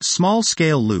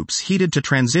small-scale loops heated to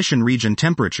transition region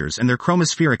temperatures and their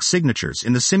chromospheric signatures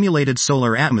in the simulated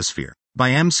solar atmosphere, by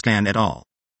M. et al.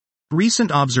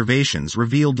 Recent observations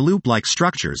revealed loop-like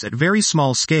structures at very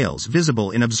small scales visible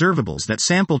in observables that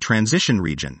sample transition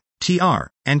region,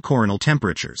 TR, and coronal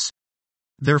temperatures.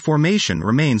 Their formation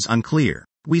remains unclear.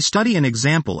 We study an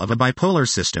example of a bipolar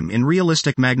system in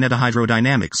realistic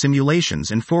magnetohydrodynamic simulations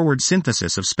and forward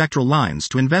synthesis of spectral lines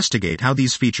to investigate how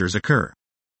these features occur.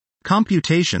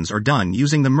 Computations are done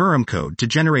using the Murrum code to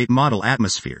generate model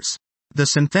atmospheres. The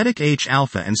synthetic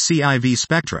H-alpha and CIV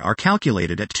spectra are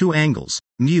calculated at two angles,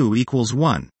 mu equals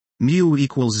 1, mu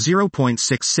equals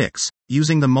 0.66,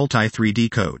 using the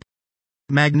multi-3D code.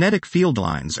 Magnetic field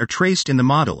lines are traced in the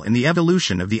model and the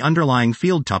evolution of the underlying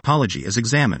field topology is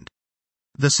examined.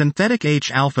 The synthetic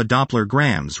H-alpha Doppler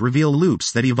grams reveal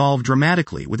loops that evolve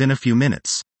dramatically within a few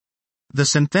minutes. The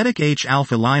synthetic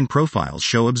H-alpha line profiles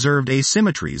show observed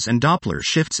asymmetries and Doppler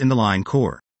shifts in the line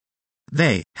core.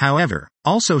 They, however,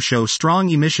 also show strong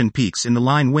emission peaks in the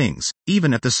line wings,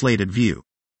 even at the slated view.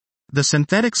 The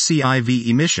synthetic CIV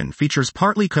emission features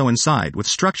partly coincide with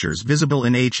structures visible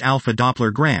in H-alpha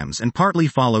Doppler grams and partly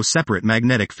follow separate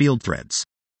magnetic field threads.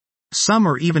 Some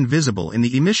are even visible in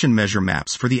the emission measure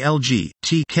maps for the LG,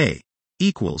 TK,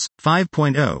 equals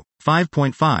 5.0,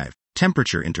 5.5,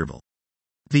 temperature interval.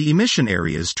 The emission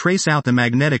areas trace out the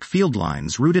magnetic field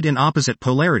lines rooted in opposite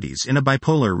polarities in a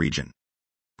bipolar region.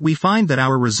 We find that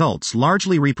our results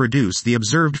largely reproduce the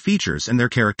observed features and their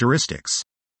characteristics.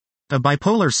 A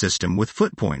bipolar system with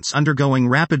footpoints undergoing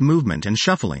rapid movement and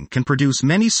shuffling can produce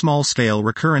many small-scale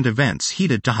recurrent events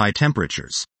heated to high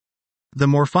temperatures. The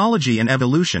morphology and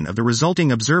evolution of the resulting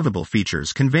observable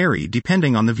features can vary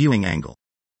depending on the viewing angle.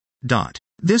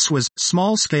 This was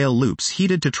small-scale loops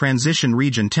heated to transition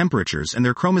region temperatures and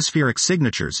their chromospheric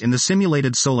signatures in the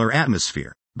simulated solar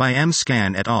atmosphere, by M.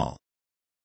 et al.